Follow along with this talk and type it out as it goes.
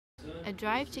A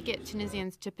drive to get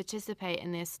Tunisians to participate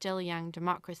in their still young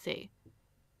democracy,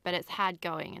 but it's hard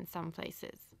going in some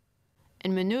places.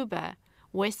 In Manouba,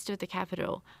 west of the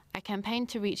capital, a campaign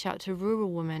to reach out to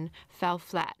rural women fell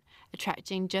flat,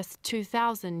 attracting just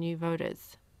 2,000 new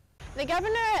voters. The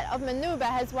governorate of Manouba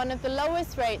has one of the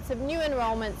lowest rates of new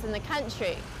enrolments in the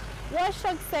country.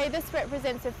 Watchdogs say this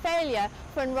represents a failure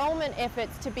for enrolment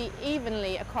efforts to be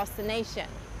evenly across the nation.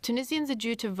 Tunisians are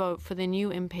due to vote for the new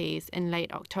MPs in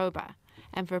late October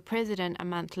and for a president a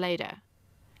month later.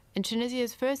 In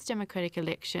Tunisia's first democratic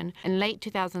election in late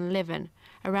 2011,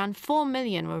 around 4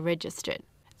 million were registered.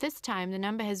 This time the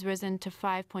number has risen to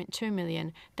 5.2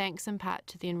 million, thanks in part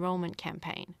to the enrolment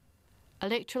campaign.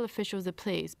 Electoral officials are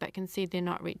pleased but concede they're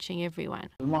not reaching everyone.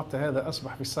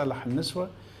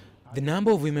 The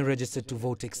number of women registered to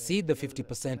vote exceed the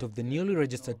 50% of the newly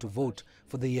registered to vote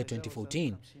for the year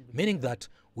 2014, meaning that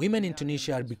women in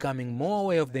Tunisia are becoming more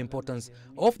aware of the importance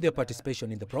of their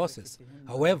participation in the process.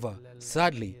 However,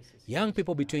 sadly, young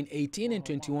people between 18 and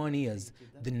 21 years,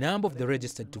 the number of the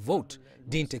registered to vote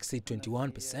didn't exceed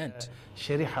 21%.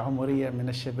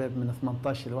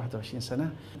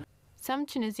 Some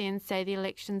Tunisians say the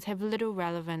elections have little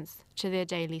relevance to their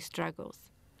daily struggles.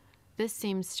 This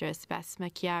seamstress,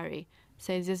 Basma Chiari,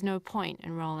 says there's no point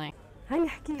in enrolling.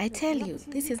 I tell you,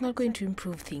 this is not going to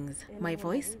improve things. My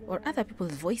voice, or other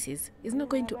people's voices, is not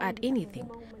going to add anything.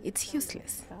 It's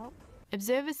useless.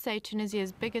 Observers say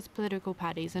Tunisia's biggest political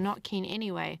parties are not keen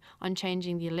anyway on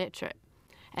changing the electorate,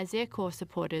 as their core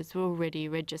supporters were already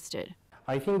registered.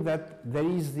 I think that there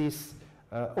is this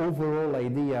overall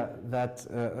idea that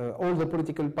all the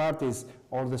political parties,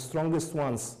 or the strongest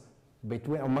ones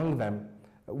among them,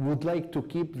 would like to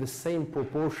keep the same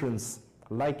proportions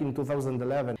like in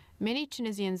 2011. Many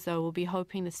Tunisians, though, will be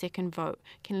hoping the second vote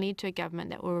can lead to a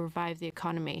government that will revive the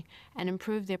economy and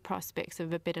improve their prospects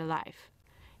of a better life.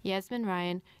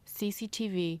 Yasmine,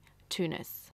 CCTV,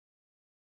 Tunis.